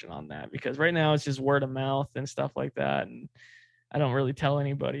attention on that, because right now it's just word of mouth and stuff like that, and I don't really tell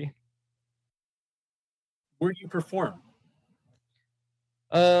anybody. Where do you perform?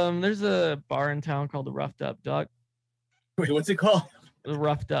 There's a bar in town called the Roughed Up Duck. Wait, what's it called? The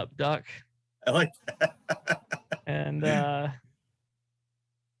Roughed Up Duck. I like that. And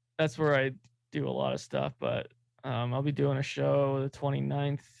that's where I do a lot of stuff, but I'll be doing a show the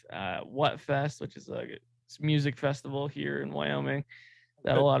 29th at What Fest, which is a music festival here in Wyoming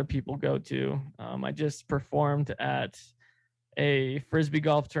that a lot of people go to. I just performed at a Frisbee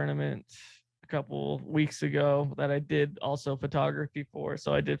golf tournament a couple weeks ago that I did also photography for.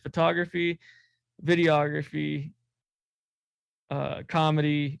 So I did photography, videography,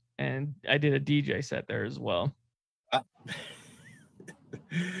 comedy, and I did a DJ set there as well.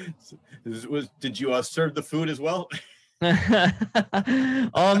 Did you serve the food as well?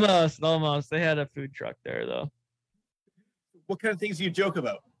 Almost. They had a food truck there though. What kind of things do you joke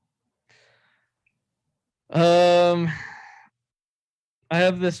about? I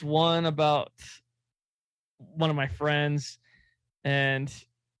have this one about one of my friends, and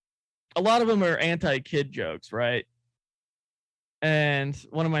a lot of them are anti-kid jokes, right? And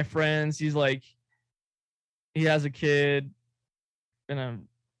one of my friends, he's like, he has a kid, and I'm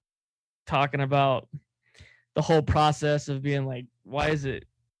talking about the whole process of being like, why is it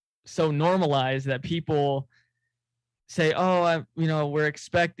so normalized that people say, oh, we're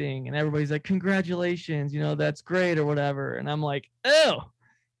expecting, and everybody's like, congratulations, that's great or whatever. And I'm like, oh,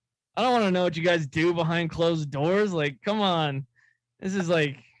 I don't want to know what you guys do behind closed doors. Like, come on. This is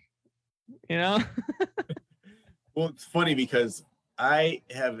like, Well, it's funny because I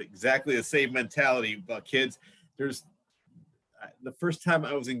have exactly the same mentality about kids. There's the first time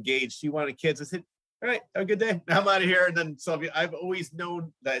I was engaged, she wanted kids. I said, all right, have a good day. I'm out of here. And then I've always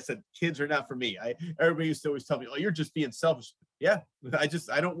known that I said, kids are not for me. Everybody used to always tell me, oh, you're just being selfish. Yeah, I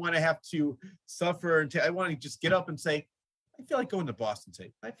don't want to have to suffer. I want to just get up and say, I feel like going to Boston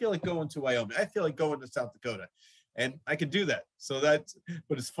State. I feel like going to Wyoming. I feel like going to South Dakota. And I could do that. So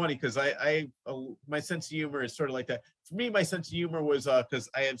but it's funny because my sense of humor is sort of like that. For me, my sense of humor was because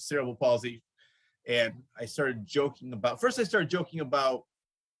I have cerebral palsy. And I started joking about,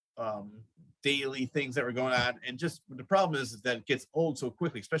 daily things that were going on. And just the problem is that it gets old so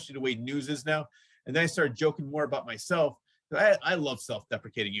quickly, especially the way news is now. And then I started joking more about myself. I love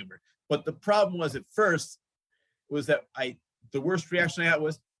self-deprecating humor. But the problem was at first was that the worst reaction I had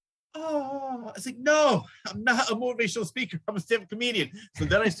was, oh, I was like, no, I'm not a motivational speaker. I'm a stand-up comedian. So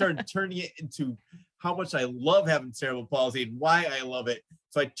then I started turning it into how much I love having cerebral palsy and why I love it.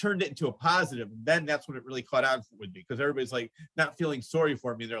 So I turned it into a positive. And then that's when it really caught on with me, because everybody's like not feeling sorry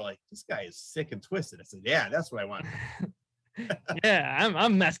for me. They're like, this guy is sick and twisted. I said, yeah, that's what I want. Yeah,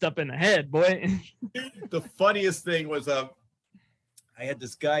 I'm messed up in the head, boy. The funniest thing was I had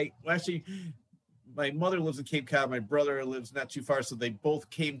this guy, well, actually, my mother lives in Cape Cod. My brother lives not too far. So they both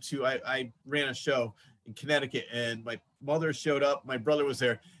came to, I ran a show in Connecticut, and my mother showed up. My brother was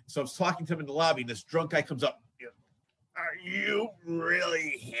there. So I was talking to him in the lobby, and this drunk guy comes up. He goes, "Are you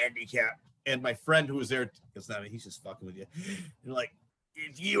really handicapped?" And my friend who was there goes, "No, he's just fucking with you." And like,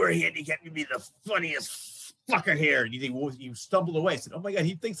 "If you were handicapped, you'd be the funniest fucker here." And you stumbled away. I said, "Oh my God,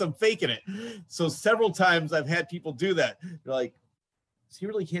 he thinks I'm faking it." So several times I've had people do that. They're like, "Is he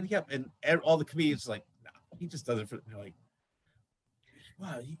really handicapped?" And all the comedians are like, "No, he just does it for," they're like,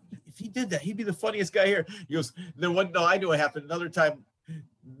 "Wow, if he did that, he'd be the funniest guy here." He goes, "Then what?" No, I knew what happened. Another time,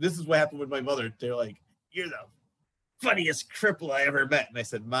 this is what happened with my mother. They're like, "You're the funniest cripple I ever met." And I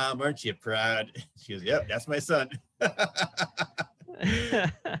said, "Mom, aren't you proud?" She goes, "Yep, that's my son."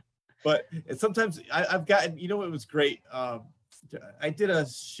 But sometimes I've gotten, it was great. I did a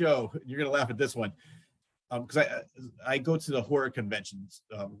show. You're gonna laugh at this one, because I go to the horror conventions,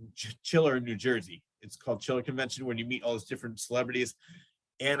 Chiller in New Jersey. It's called Chiller Convention, when you meet all those different celebrities.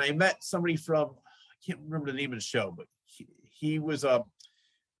 And I met somebody from, I can't remember the name of the show, but he was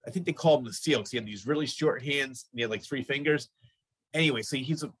I think they called him the Seal, because he had these really short hands and he had like 3 fingers. Anyway, so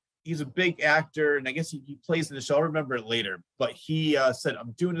he's a big actor, and I guess he plays in the show. I'll remember it later. But he said,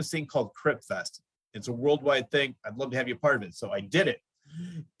 "I'm doing this thing called Crypt Fest. It's a worldwide thing. I'd love to have you a part of it." So I did it.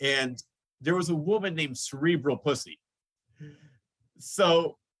 And there was a woman named Cerebral Pussy.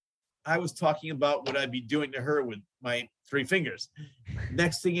 So I was talking about what I'd be doing to her with my 3 fingers.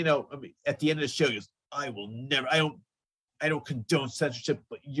 Next thing you know, at the end of the show, he goes, "I will never, I don't condone censorship,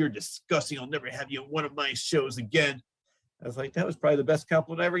 but you're disgusting. I'll never have you on one of my shows again." I was like, that was probably the best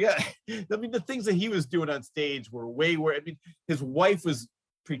compliment I ever got. I mean, the things that he was doing on stage were way worse. I mean, his wife was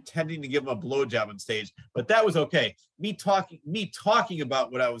pretending to give him a blowjob on stage, but that was okay. Me talking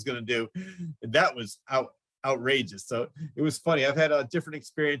about what I was going to do, that was outrageous. So it was funny. I've had different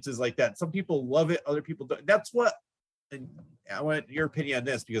experiences like that. Some people love it, other people don't. That's what, and I want your opinion on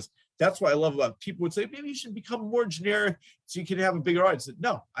this, because that's what I love about people would say, maybe you should become more generic so you can have a bigger audience.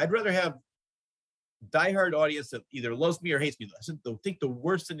 No, I'd rather have diehard audience that either loves me or hates me. I think the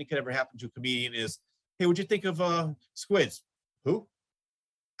worst thing that could ever happen to a comedian is, "Hey, what'd you think of Squidz?" Who?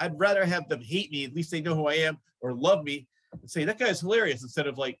 I'd rather have them hate me, at least they know who I am, or love me and say, "That guy's hilarious," instead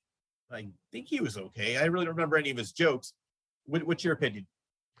of like, "I think he was okay. I really don't remember any of his jokes." What's your opinion?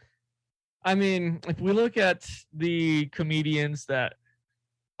 I mean, if we look at the comedians that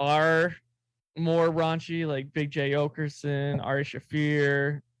are more raunchy, like Big J Okerson, Ari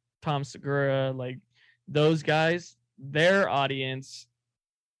Shaffir, Tom Segura, like those guys, their audience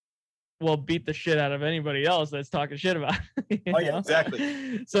will beat the shit out of anybody else that's talking shit about it, Oh yeah,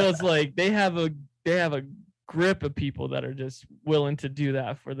 exactly. So it's like they have a grip of people that are just willing to do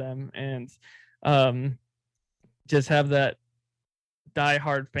that for them, and just have that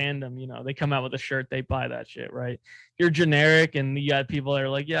die-hard fandom. They come out with a shirt, they buy that shit, right? If you're generic and you got people that are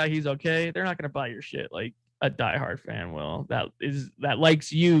like, "Yeah, he's okay," they're not gonna buy your shit like a die-hard fan will. That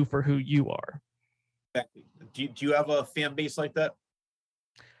likes you for who you are. Exactly. Do you have a fan base like that?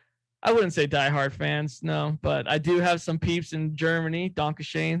 I wouldn't say die-hard fans, no, but I do have some peeps in Germany.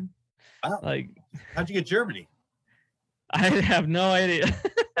 Dankeschön. Wow. Like, how'd you get Germany? I have no idea.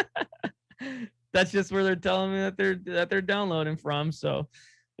 That's just where they're telling me that they're downloading from. So,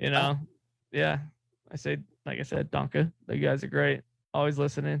 yeah. I say, like I said, Danke. You guys are great. Always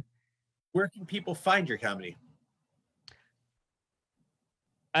listening. Where can people find your comedy?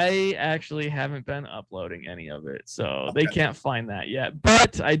 I actually haven't been uploading any of it, so they can't find that yet.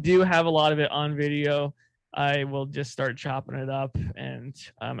 But I do have a lot of it on video. I will just start chopping it up and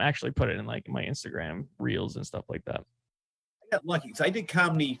actually put it in like my Instagram reels and stuff like that. I got lucky because I did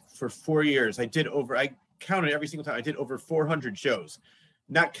comedy for 4 years. I counted every single time. I did over 400 shows,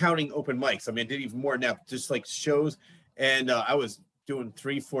 not counting open mics. I mean, I did even more than that, just like shows. And I was doing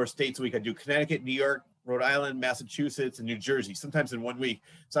 3-4 states a week. I do Connecticut, New York, Rhode Island, Massachusetts, and New Jersey, sometimes in 1 week.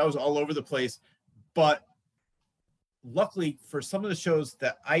 So I was all over the place. But luckily for some of the shows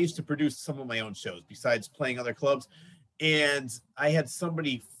that I used to produce some of my own shows besides playing other clubs. And I had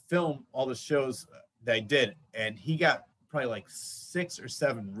somebody film all the shows that I did. And he got probably like 6 or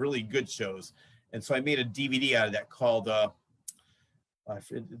 7 really good shows. And so I made a DVD out of that called The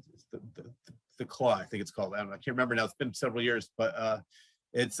Claw, I think it's called. I don't know. I can't remember now. It's been several years, but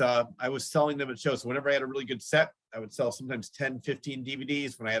I was selling them at shows. So whenever I had a really good set, I would sell sometimes 10, 15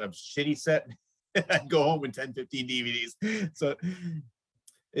 DVDs. When I had a shitty set, I'd go home with 10, 15 DVDs. So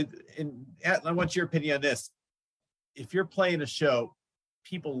I want your opinion on this. If you're playing a show,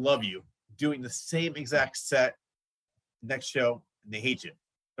 people love you doing the same exact set next show, and they hate you.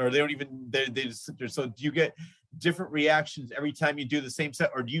 Or they don't even, they just sit there. So do you get different reactions every time you do the same set,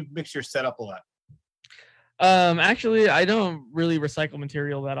 or do you mix your set up a lot? Actually, I don't really recycle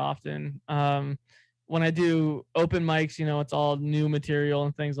material that often. when I do open mics, it's all new material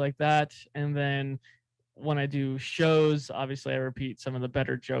and things like that. And then when I do shows, obviously I repeat some of the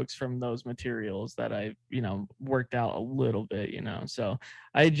better jokes from those materials that I, worked out a little bit, So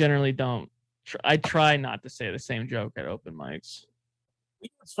I generally don't. I try not to say the same joke at open mics.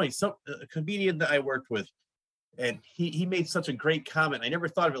 It's funny. A comedian that I worked with, and he made such a great comment. I never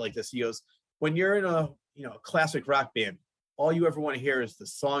thought of it like this. He goes, when you're in a classic rock band, all you ever want to hear is the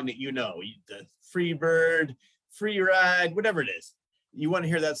song that the Free Bird, Free Ride, whatever it is. You want to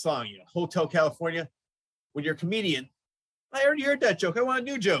hear that song, Hotel California. When you're a comedian, I already heard that joke. I want a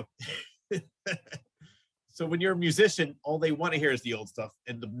new joke. So when you're a musician, all they want to hear is the old stuff,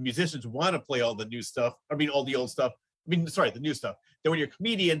 and the musicians want to play all the new stuff. All the old stuff. The new stuff. Then when you're a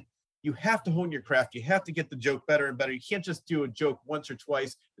comedian, you have to hone your craft. You have to get the joke better and better. You can't just do a joke once or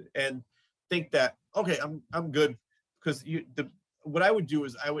twice and think that, okay, I'm good. Because what I would do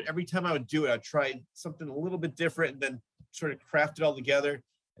is every time I would do it, I'd try something a little bit different and then sort of craft it all together.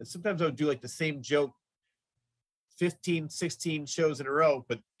 And sometimes I would do like the same joke 15, 16 shows in a row,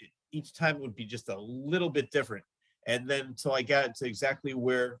 but each time would be just a little bit different. And then until I got it to exactly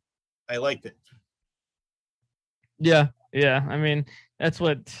where I liked it. Yeah. I mean, that's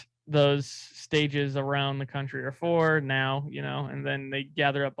what those stages around the country are for now, and then they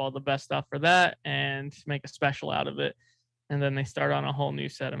gather up all the best stuff for that and make a special out of it. And then they start on a whole new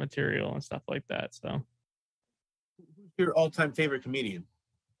set of material and stuff like that. So who's your all-time favorite comedian?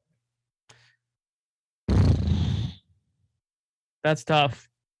 That's tough,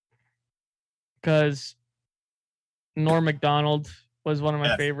 because Norm Macdonald was one of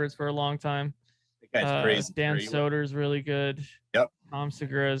my favorites for a long time. That guy's crazy. Dan Soder's really good. Yep. Tom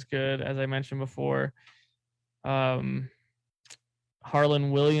Segura is good, as I mentioned before. Harlan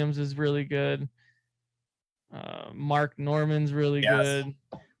Williams is really good. Mark Norman's really good.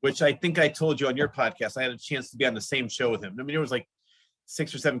 Which I think I told you on your podcast. I had a chance to be on the same show with him. I mean, there was like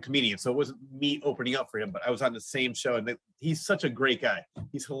 6 or 7 comedians, so it wasn't me opening up for him, but I was on the same show, and he's such a great guy.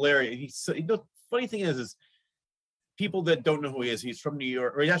 He's hilarious. Funny thing is people that don't know who he is, he's from New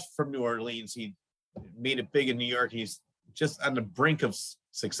York, or he's from New Orleans. He made it big in New York. He's just on the brink of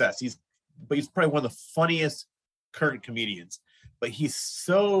success. He's probably one of the funniest current comedians, but he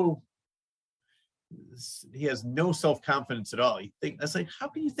has no self-confidence at all. I was like, how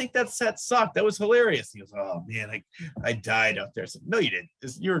can you think that set sucked? That was hilarious. He goes, oh man, I died out there. I said, no, you didn't.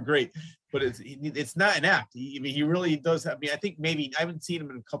 You were great, but it's not an act. He really does have. I think maybe I haven't seen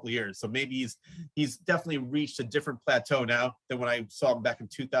him in a couple of years, so maybe he's definitely reached a different plateau now than when I saw him back in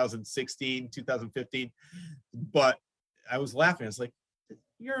 2016, 2015. But I was laughing. I was like,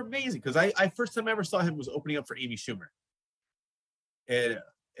 you're amazing, because I first time I ever saw him was opening up for Amy Schumer, and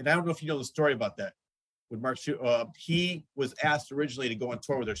I don't know if you know the story about that. With Mark, he was asked originally to go on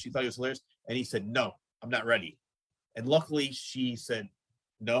tour with her. She thought he was hilarious, and he said, "No, I'm not ready." And luckily, she said,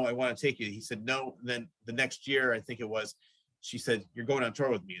 "No, I want to take you." He said, "No." And then the next year, I think it was, she said, "You're going on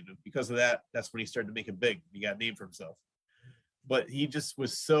tour with me." And because of that, that's when he started to make it big. He got a name for himself. But he just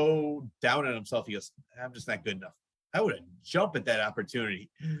was so down on himself. He goes, "I'm just not good enough." I would have jumped at that opportunity.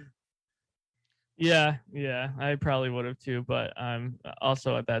 Yeah, I probably would have too, but I'm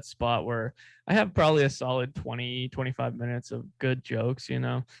also at that spot where I have probably a solid 20, 25 minutes of good jokes,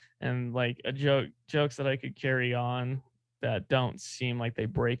 and like jokes that I could carry on that don't seem like they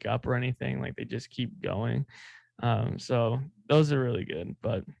break up or anything, like they just keep going. So those are really good,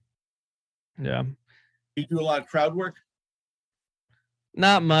 but yeah. You do a lot of crowd work?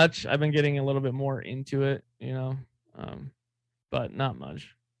 Not much. I've been getting a little bit more into it, but not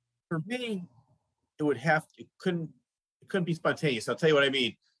much. For me, it couldn't be spontaneous. I'll tell you what I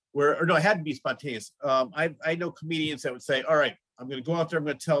mean. It had to be spontaneous. I know comedians that would say, all right, I'm going to go out there, I'm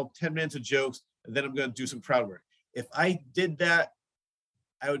going to tell 10 minutes of jokes, and then I'm going to do some crowd work. If I did that,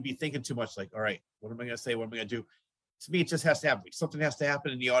 I would be thinking too much, like, all right, what am I going to say? What am I going to do? To me, it just has to happen. Like, something has to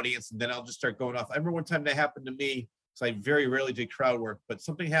happen in the audience, and then I'll just start going off. I remember one time that happened to me, because I very rarely did crowd work, but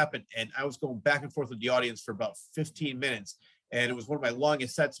something happened, and I was going back and forth with the audience for about 15 minutes. And it was one of my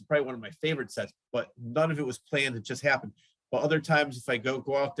longest sets, and probably one of my favorite sets, but none of it was planned. It just happened. But other times, if I go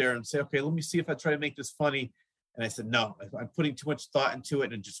out there and say, okay, let me see if I try to make this funny. And I said, no, I'm putting too much thought into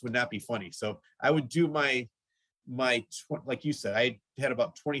it, and it just would not be funny. So I would do my like you said, I had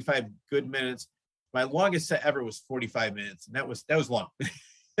about 25 good minutes. My longest set ever was 45 minutes. And that was long.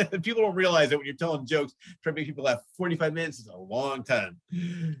 People don't realize that when you're telling jokes, trying to make people laugh, 45 minutes is a long time.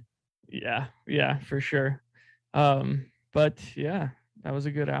 Yeah, for sure. But yeah, that was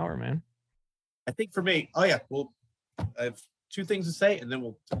a good hour, man. I think for me, I have 2 things to say, and then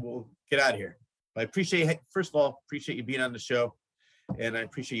we'll get out of here. But I appreciate you being on the show, and I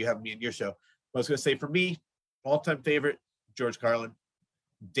appreciate you having me on your show. I was going to say, for me, all-time favorite, George Carlin,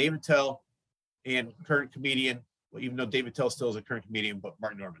 David Tell, and current comedian, well, even though David Tell still is a current comedian, but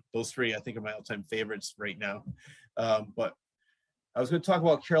Mark Norman. Those three, I think, are my all-time favorites right now. But I was going to talk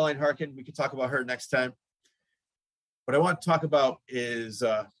about Caroline Harkin. We can talk about her next time. What I want to talk about is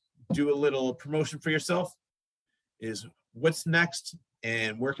do a little promotion for yourself, is what's next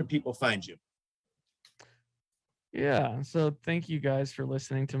and where can people find you? Yeah, so thank you guys for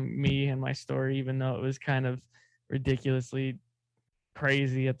listening to me and my story, even though it was kind of ridiculously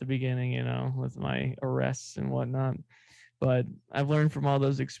crazy at the beginning, with my arrests and whatnot. But I've learned from all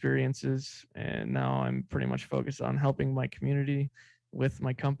those experiences, and now I'm pretty much focused on helping my community with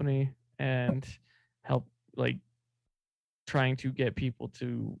my company and help, trying to get people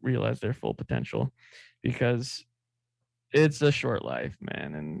to realize their full potential, because it's a short life,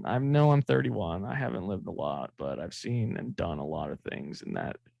 man. And I know I'm 31. I haven't lived a lot, but I've seen and done a lot of things in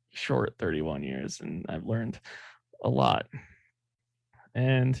that short 31 years, and I've learned a lot.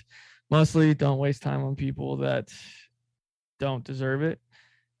 And mostly don't waste time on people that don't deserve it,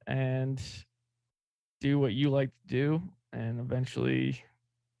 and do what you like to do, and eventually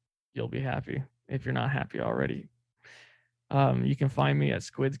you'll be happy if you're not happy already. You can find me at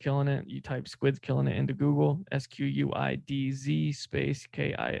Squidz Killinit. You type Squidz Killinit into Google, SQUIDZ space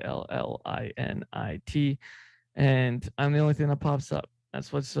KILLINIT, and I'm the only thing that pops up.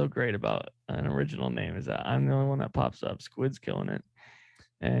 That's what's so great about an original name, is that I'm the only one that pops up, Squidz Killinit.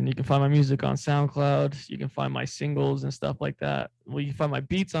 And you can find my music on SoundCloud. You can find my singles and stuff like that. Well, you can find my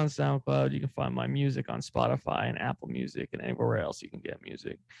beats on SoundCloud. You can find my music on Spotify and Apple Music and anywhere else you can get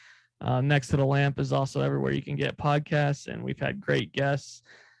music. Next to the Lamp is also everywhere you can get podcasts, and we've had great guests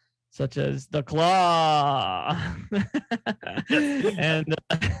such as The Claw and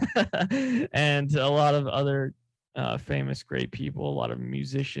and a lot of other famous great people, a lot of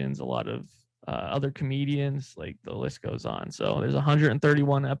musicians, a lot of other comedians, like the list goes on. So there's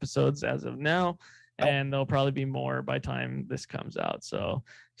 131 episodes as of now, and there'll probably be more by the time this comes out. So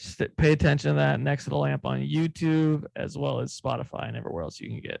just pay attention to that. Next to the Lamp on YouTube, as well as Spotify and everywhere else you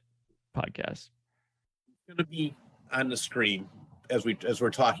can get podcasts. It's going to be on the screen as we're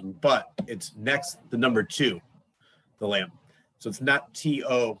talking, but it's next the number 2, the Lamp. So it's not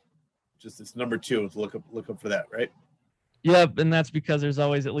TO, just it's number 2. Look up for that, right? Yep, and that's because there's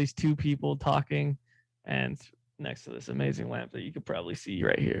always at least 2 people talking, and next to this amazing lamp that you could probably see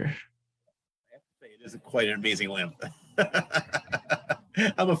right here. I have to say, it is quite an amazing lamp.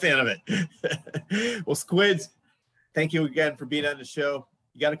 I'm a fan of it. Well, Squidz, thank you again for being on the show.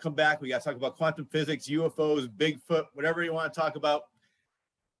 You got to come back. We got to talk about quantum physics, UFOs, Bigfoot, whatever you want to talk about.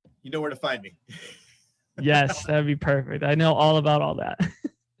 You know where to find me. Yes, that'd be perfect. I know all about all that.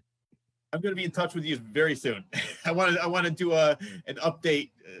 I'm going to be in touch with you very soon. I want to do an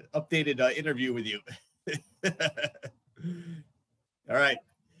updated interview with you. All right.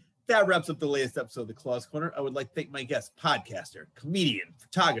 That wraps up the latest episode of The Claw's Corner. I would like to thank my guest, podcaster, comedian,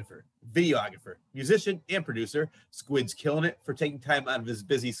 photographer, videographer, musician, and producer, Squidz Killinit, for taking time out of his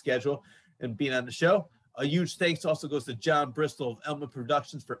busy schedule and being on the show. A huge thanks also goes to John Bristol of Elma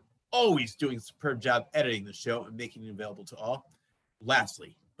Productions for always doing a superb job editing the show and making it available to all.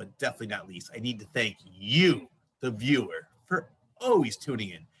 Lastly, but definitely not least, I need to thank you, the viewer, for always tuning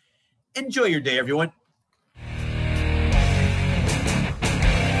in. Enjoy your day, everyone.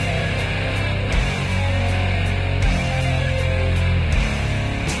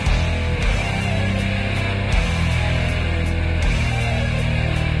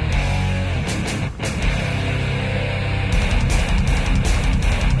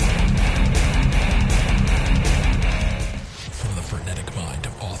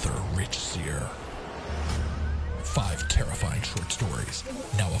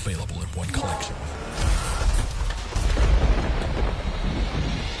 Now available in one collection.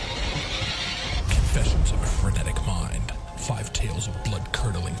 Confessions of a Frenetic Mind. 5 tales of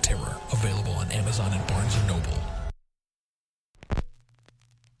blood-curdling terror. Available on Amazon and Barnes & Noble.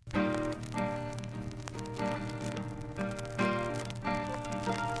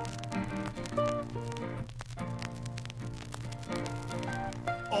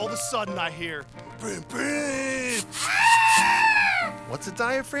 All of a sudden I hear, brim, brim. What's a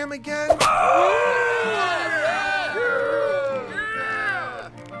diaphragm again?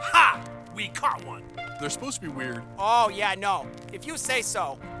 Ha! We caught one. They're supposed to be weird. Oh, yeah, no. If you say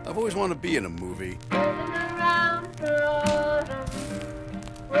so. I've always wanted to be in a movie. Waiting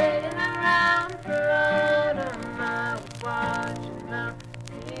around for